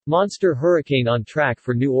Monster hurricane on track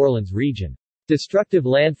for New Orleans region. Destructive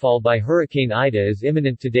landfall by Hurricane Ida is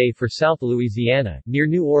imminent today for South Louisiana, near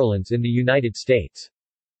New Orleans in the United States.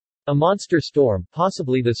 A monster storm,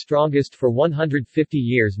 possibly the strongest for 150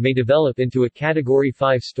 years, may develop into a Category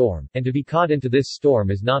 5 storm, and to be caught into this storm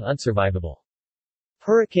is not unsurvivable.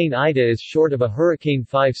 Hurricane Ida is short of a Hurricane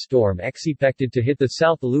 5 storm expected to hit the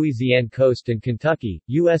South Louisiana coast and Kentucky,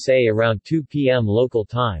 USA around 2 p.m. local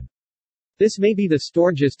time. This may be the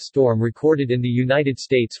strongest storm recorded in the United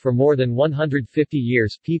States for more than 150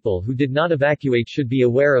 years. People who did not evacuate should be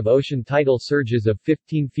aware of ocean tidal surges of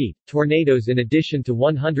 15 feet, tornadoes in addition to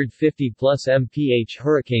 150 plus mph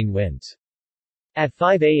hurricane winds. At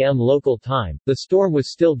 5 a.m. local time, the storm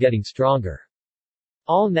was still getting stronger.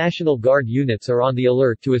 All National Guard units are on the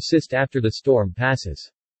alert to assist after the storm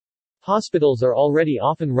passes. Hospitals are already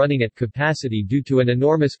often running at capacity due to an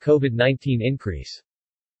enormous COVID-19 increase.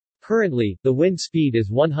 Currently, the wind speed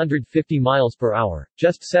is 150 miles per hour,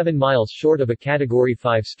 just 7 miles short of a Category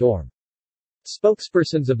 5 storm.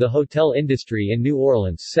 Spokespersons of the hotel industry in New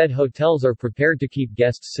Orleans said hotels are prepared to keep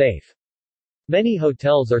guests safe. Many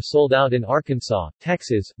hotels are sold out in Arkansas,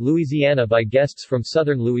 Texas, Louisiana by guests from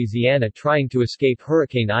southern Louisiana trying to escape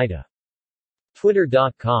Hurricane Ida.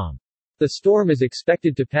 Twitter.com. The storm is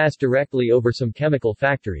expected to pass directly over some chemical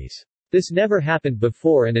factories. This never happened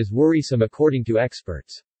before and is worrisome according to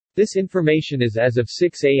experts. This information is as of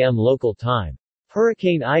 6 a.m. local time.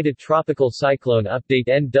 Hurricane Ida Tropical Cyclone Update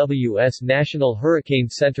NWS National Hurricane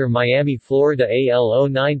Center Miami, Florida AL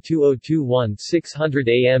 092021 600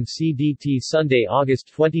 AM CDT Sunday,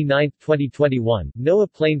 August 29, 2021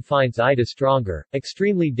 NOAA plane finds Ida stronger,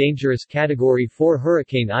 extremely dangerous Category 4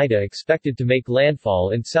 Hurricane Ida expected to make landfall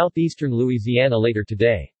in southeastern Louisiana later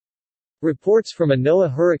today. Reports from a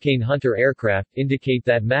NOAA Hurricane Hunter aircraft indicate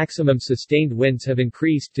that maximum sustained winds have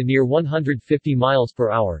increased to near 150 miles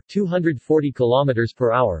per hour, 240 kilometers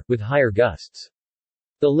per hour, with higher gusts.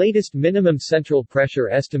 The latest minimum central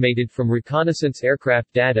pressure estimated from reconnaissance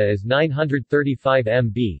aircraft data is 935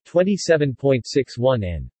 mb, 27.61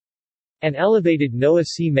 in. An elevated NOAA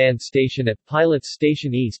Seaman station at Pilots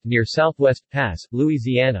Station East near Southwest Pass,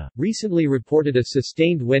 Louisiana, recently reported a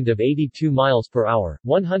sustained wind of 82 miles per hour,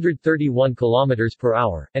 131 kilometers per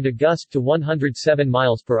hour, and a gust to 107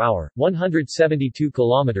 miles per hour, 172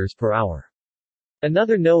 kilometers per hour.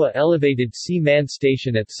 Another NOAA elevated Seaman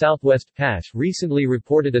station at Southwest Pass recently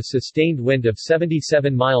reported a sustained wind of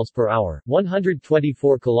 77 miles per hour,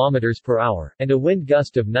 124 kilometers per hour, and a wind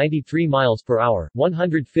gust of 93 miles per hour,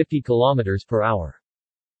 150 kilometers per hour.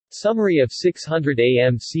 Summary of 600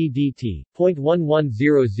 AM CDT, 0.1100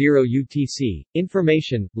 UTC,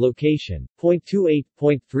 information, location,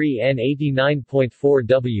 0.28.3 N 89.4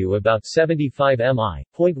 W about 75 MI,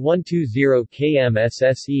 0.120 km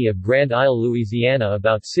SSE of Grand Isle, Louisiana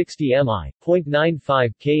about 60 MI,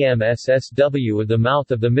 0.95 km SSW of the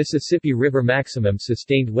mouth of the Mississippi River maximum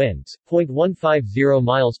sustained winds, 0.150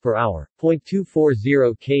 miles per hour,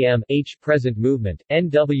 0.240 km H present movement,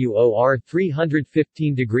 NWOR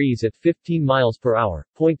 315 degrees at 15 miles per hour,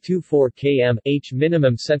 0.24 km H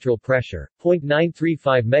minimum central pressure,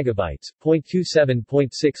 0.935 megabytes,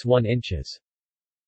 0.27.61 inches.